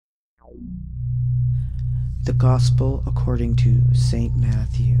The Gospel according to St.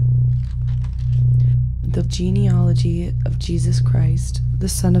 Matthew. The genealogy of Jesus Christ, the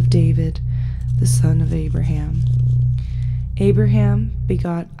son of David, the son of Abraham. Abraham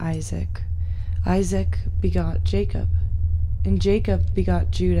begot Isaac. Isaac begot Jacob, and Jacob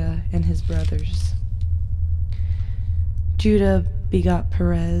begot Judah and his brothers. Judah begot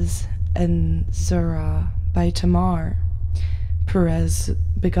Perez and Zerah by Tamar. Perez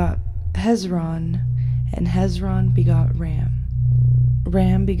begot Hezron, and Hezron begot Ram.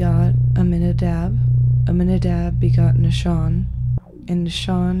 Ram begot Amminadab. Amminadab begot Nahshon, and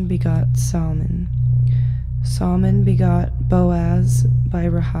Nahshon begot Salmon. Salmon begot Boaz by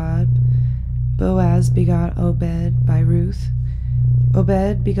Rahab. Boaz begot Obed by Ruth.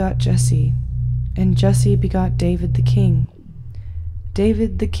 Obed begot Jesse, and Jesse begot David the king.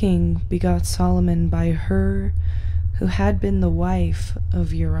 David the king begot Solomon by her who had been the wife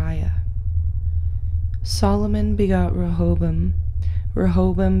of Uriah. Solomon begot Rehoboam.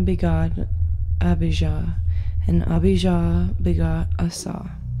 Rehoboam begot Abijah, and Abijah begot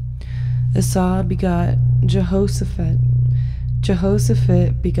Asa. Asa begot Jehoshaphat.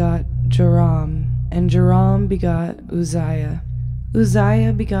 Jehoshaphat begot Joram, and Joram begot Uzziah.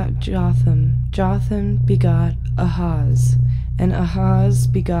 Uzziah begot Jotham. Jotham begot Ahaz, and Ahaz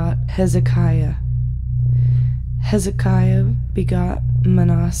begot Hezekiah. Hezekiah begot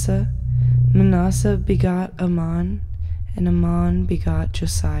Manasseh. Manasseh begot Amon, and Amon begot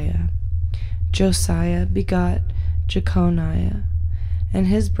Josiah. Josiah begot Jeconiah, and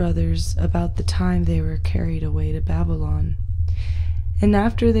his brothers about the time they were carried away to Babylon. And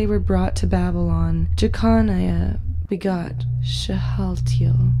after they were brought to Babylon, Jeconiah begot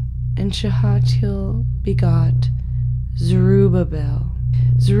Shealtiel, and Shealtiel begot Zerubbabel.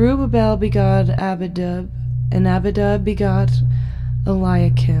 Zerubbabel begot Abidub, and Abidub begot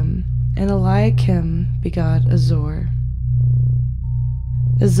Eliakim, and Eliakim begot Azor.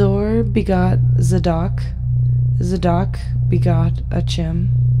 Azor begot Zadok. Zadok begot Achim,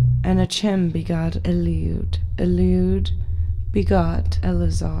 and Achim begot Eliud. Eliud begot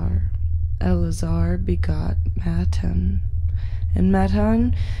Eleazar. Eleazar begot Matthan, and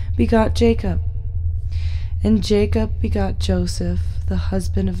Matthan begot Jacob. And Jacob begot Joseph, the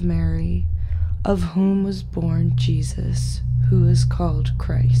husband of Mary, of whom was born Jesus, who is called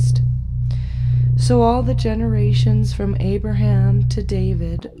Christ. So all the generations from Abraham to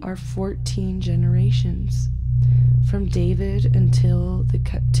David are 14 generations. From David until the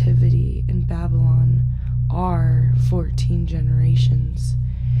captivity in Babylon are 14 generations.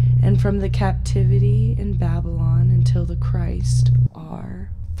 And from the captivity in Babylon until the Christ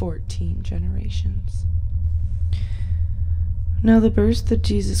are 14 generations. Now the birth of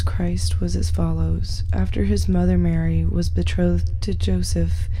Jesus Christ was as follows. After his mother Mary was betrothed to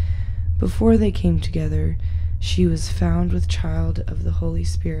Joseph, before they came together, she was found with child of the Holy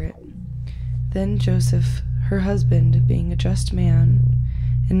Spirit. Then Joseph, her husband, being a just man,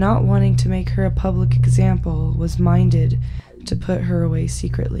 and not wanting to make her a public example, was minded to put her away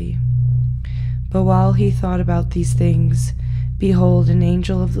secretly. But while he thought about these things, behold, an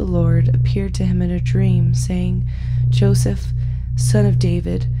angel of the Lord appeared to him in a dream, saying, Joseph, son of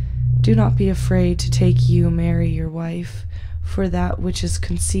David, do not be afraid to take you Mary your wife, for that which is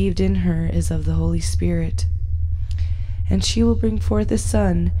conceived in her is of the Holy Spirit. And she will bring forth a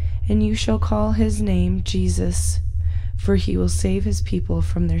son, and you shall call his name Jesus, for he will save his people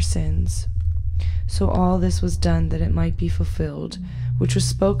from their sins. So all this was done that it might be fulfilled, which was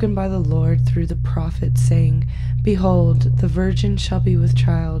spoken by the Lord through the prophet, saying, Behold, the virgin shall be with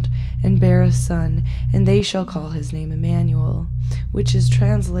child, and bear a son, and they shall call his name Emmanuel, which is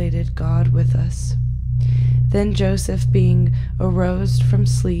translated God with us. Then Joseph, being aroused from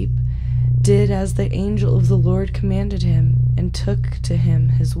sleep, did as the angel of the Lord commanded him, and took to him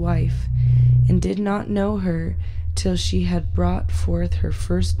his wife, and did not know her till she had brought forth her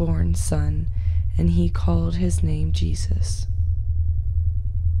firstborn son, and he called his name Jesus.